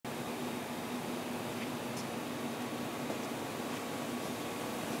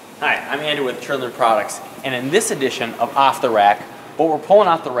Hi, I'm Andrew with Tjernlund Products, and in this edition of Off the Rack, what we're pulling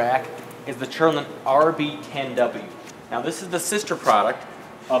off the rack is the Tjernlund RB10W. Now this is the sister product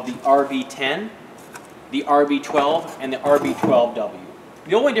of the RB10, the RB12, and the RB12W.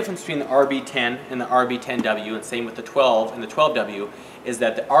 The only difference between the RB10 and the RB10W, and same with the 12 and the 12W, is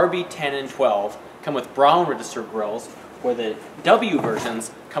that the RB10 and 12 come with brown register grills, where the W versions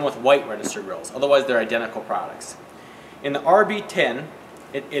come with white register grills. Otherwise, they're identical products. In the RB10,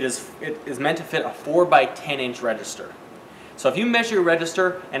 it is meant to fit a 4x10 inch register. So if you measure your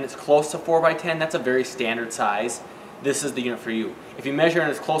register and it's close to 4x10, that's a very standard size. This is the unit for you. If you measure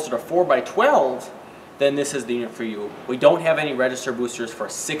and it's closer to 4x12, then this is the unit for you. We don't have any register boosters for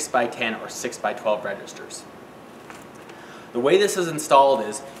 6x10 or 6x12 registers. The way this is installed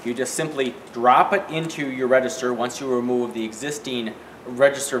is you just simply drop it into your register once you remove the existing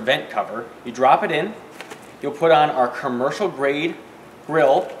register vent cover. You drop it in, you'll put on our commercial grade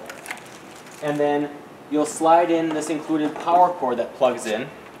grill, and then you'll slide in this included power cord that plugs in,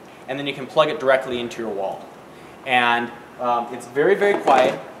 and then you can plug it directly into your wall. And it's very, very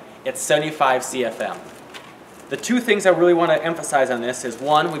quiet. It's 75 CFM. The two things I really want to emphasize on this is,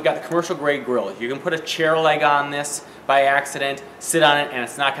 one, we've got the commercial grade grill. You can put a chair leg on this by accident, sit on it, and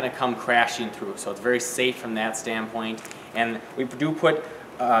it's not going to come crashing through. So it's very safe from that standpoint. And we do put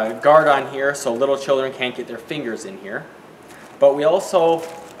a guard on here so little children can't get their fingers in here. But we also,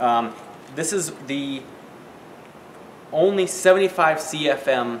 this is the only 75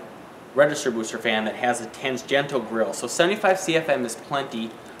 CFM register booster fan that has a tangential grill. So 75 CFM is plenty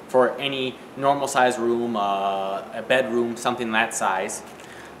for any normal size room, a bedroom, something that size.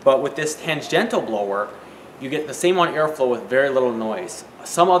 But with this tangential blower, you get the same amount of airflow with very little noise.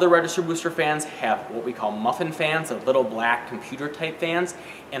 Some other register booster fans have what we call muffin fans, the little black computer type fans,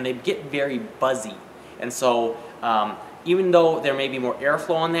 and they get very buzzy. And so even though there may be more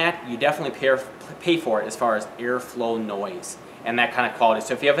airflow on that, you definitely pay for it as far as airflow noise and that kind of quality.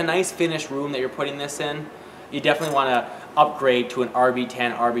 So if you have a nice finished room that you're putting this in, you definitely want to upgrade to an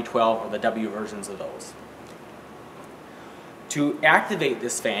RB10, RB12, or the W versions of those. To activate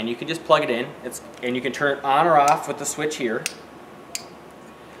this fan, you can just plug it in, and you can turn it on or off with the switch here.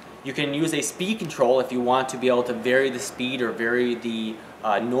 You can use a speed control if you want to be able to vary the speed or vary the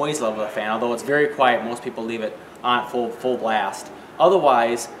noise level of the fan. Although it's very quiet, most people leave it on full blast.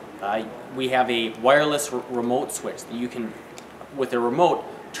 Otherwise, we have a wireless remote switch that you can, with a remote,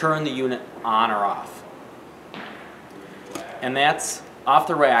 turn the unit on or off. And that's off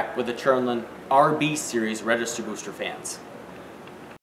the rack with the Tjernlund RB series register booster fans.